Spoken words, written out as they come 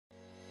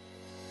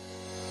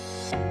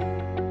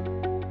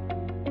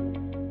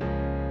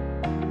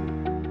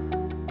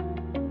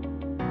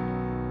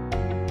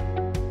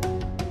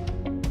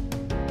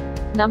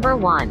Number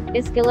 1.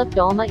 Iskilip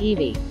dolma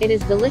evi. It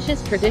is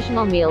delicious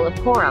traditional meal of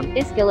Çorum.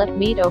 Iskilip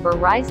meat over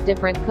rice.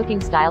 Different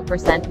cooking style.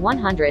 Percent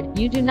 100.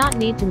 You do not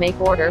need to make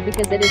order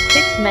because it is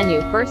fixed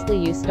menu. Firstly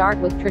you start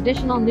with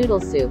traditional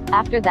noodle soup,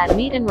 after that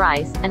meat and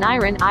rice, and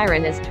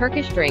ayran is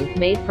Turkish drink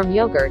made from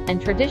yogurt,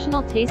 and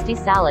traditional tasty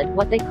salad,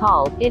 what they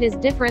call. It is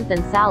different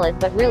than salad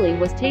but really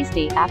was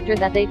tasty. After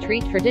that they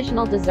treat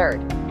traditional dessert.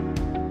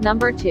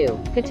 Number 2.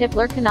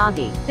 Katipler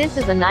Kanagi. This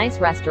is a nice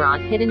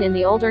restaurant hidden in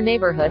the older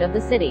neighborhood of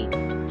the city.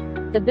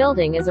 The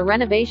building is a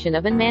renovation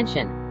of a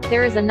mansion.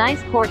 There is a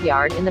nice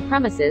courtyard in the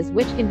premises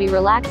which can be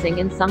relaxing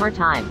in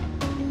summertime.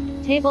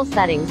 Table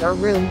settings are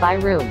room by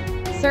room.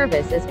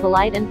 Service is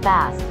polite and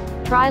fast.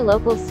 Try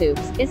local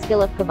soups,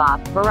 iskilip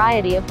kebab,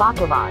 variety of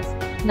baklavas.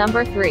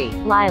 Number 3.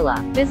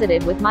 Lila.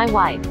 Visited with my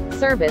wife.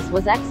 Service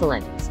was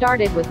excellent.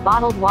 Started with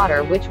bottled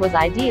water which was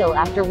ideal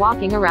after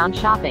walking around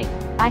shopping.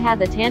 I had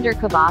the tandoor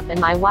kebab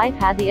and my wife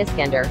had the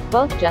iskender,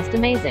 both just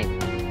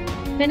amazing.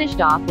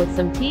 Finished off with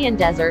some tea and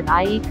dessert,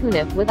 i.e.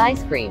 kunif with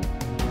ice cream.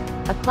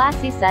 A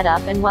classy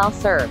setup and well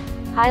served.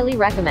 Highly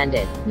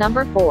recommended.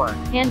 Number 4.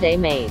 Hande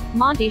made.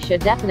 Monty should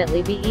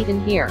definitely be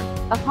eaten here.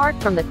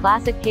 Apart from the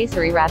classic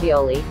Kayseri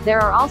ravioli, there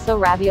are also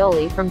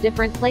ravioli from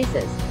different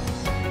places.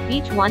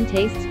 Each one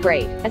tastes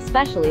great,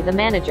 especially the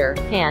manager,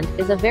 Hand,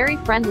 is a very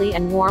friendly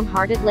and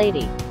warm-hearted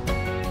lady.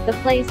 The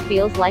place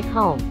feels like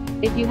home.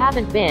 If you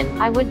haven't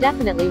been, I would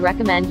definitely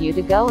recommend you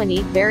to go and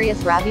eat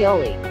various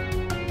ravioli.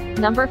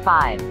 Number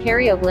 5.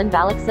 Karayoglan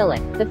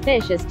Balaksilik. The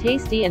fish is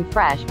tasty and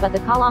fresh but the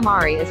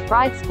calamari is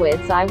fried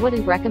squid so I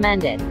wouldn't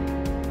recommend it.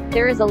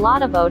 There is a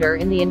lot of odor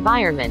in the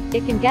environment,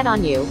 it can get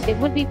on you. It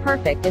would be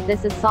perfect if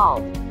this is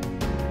solved.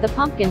 The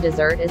pumpkin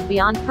dessert is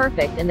beyond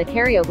perfect and the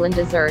Karayoglan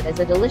dessert is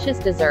a delicious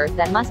dessert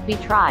that must be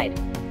tried.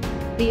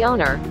 The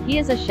owner, he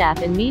is a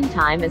chef in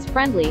meantime is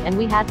friendly and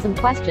we had some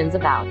questions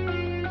about.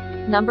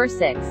 Number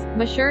 6.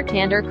 Mashur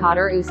Tandoor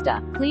Kadir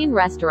Usta. Clean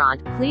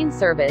restaurant, clean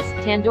service,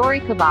 tandoori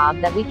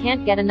kebab that we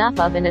can't get enough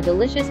of and a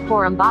delicious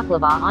Çorum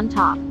baklava on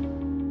top.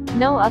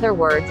 No other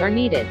words are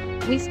needed.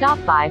 We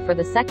stopped by for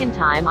the second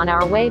time on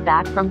our way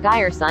back from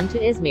Giresun to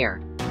Izmir.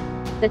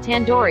 The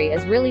tandoori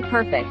is really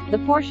perfect, the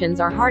portions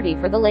are hearty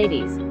for the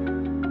ladies.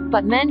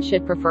 But men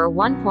should prefer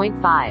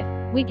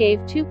 1.5. We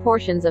gave 2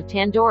 portions of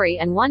tandoori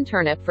and 1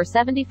 turnip for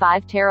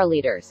 75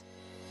 teraliters.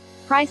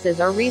 Prices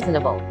are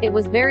reasonable. It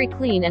was very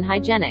clean and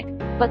hygienic.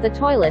 But the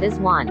toilet is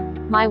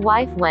one. My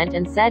wife went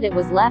and said it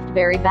was left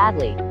very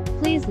badly.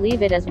 Please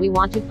leave it as we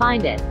want to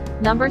find it.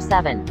 Number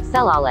 7.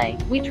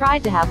 Selale. We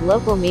tried to have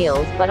local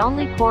meals but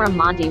only Çorum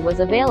Monty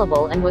was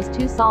available and was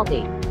too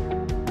salty.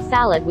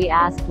 Salad we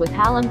asked with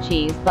halum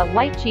cheese but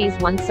white cheese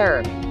one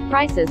served.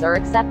 Prices are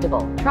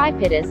acceptable. Try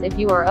pittas if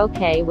you are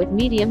okay with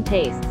medium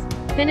tastes.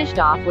 Finished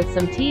off with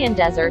some tea and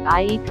dessert,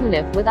 i.e.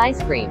 kunif with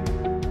ice cream.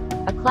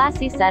 A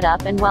classy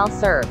setup and well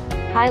served.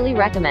 Highly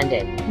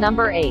recommended.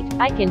 Number 8.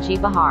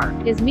 Ikinci Bahar.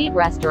 His meat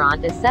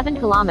restaurant is 7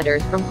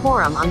 kilometers from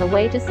Çorum on the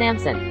way to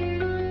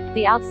Samsun.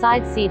 The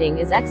outside seating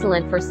is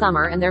excellent for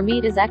summer and their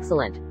meat is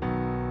excellent.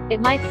 It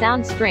might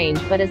sound strange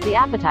but as the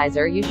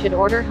appetizer you should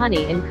order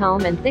honey in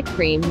comb and thick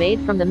cream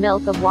made from the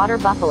milk of water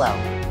buffalo.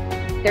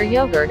 Their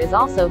yogurt is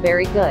also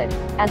very good.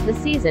 As the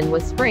season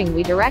was spring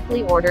we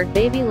directly ordered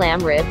baby lamb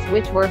ribs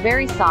which were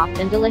very soft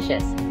and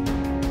delicious.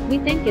 We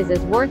think it is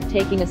worth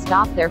taking a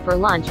stop there for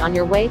lunch on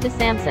your way to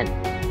Samsun.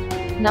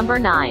 Number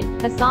 9.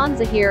 Hasan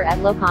Zahir at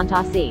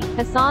Lokantasi.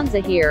 Hasan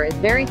Zahir is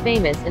very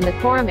famous in the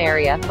Çorum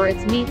area for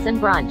its meats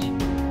and brunch.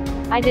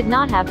 I did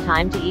not have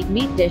time to eat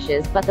meat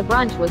dishes but the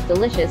brunch was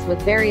delicious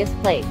with various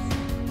plates.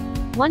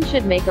 One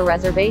should make a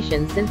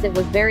reservation since it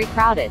was very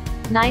crowded.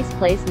 Nice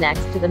place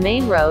next to the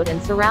main road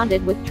and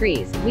surrounded with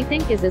trees. We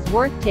think it is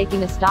worth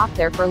taking a stop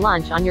there for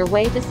lunch on your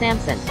way to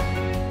Samsun.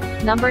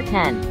 Number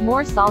 10.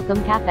 More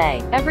Salkum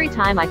Cafe. Every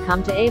time I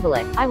come to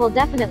Ayvalık, I will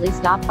definitely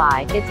stop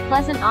by. Its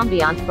pleasant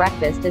ambiance.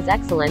 Breakfast is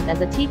excellent.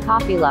 As a tea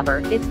coffee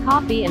lover, its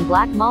coffee and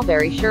black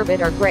mulberry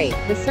sherbet are great.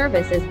 The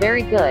service is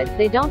very good.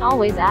 They don't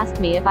always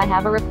ask me if I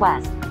have a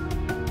request.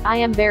 I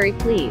am very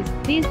pleased.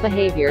 These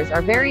behaviors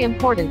are very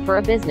important for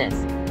a business.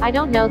 I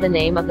don't know the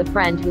name of the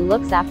friend who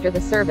looks after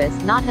the service,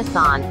 not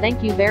Hassan.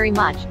 Thank you very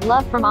much.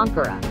 Love from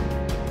Ankara.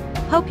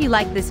 Hope you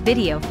like this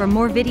video. For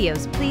more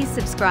videos, please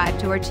subscribe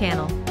to our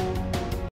channel.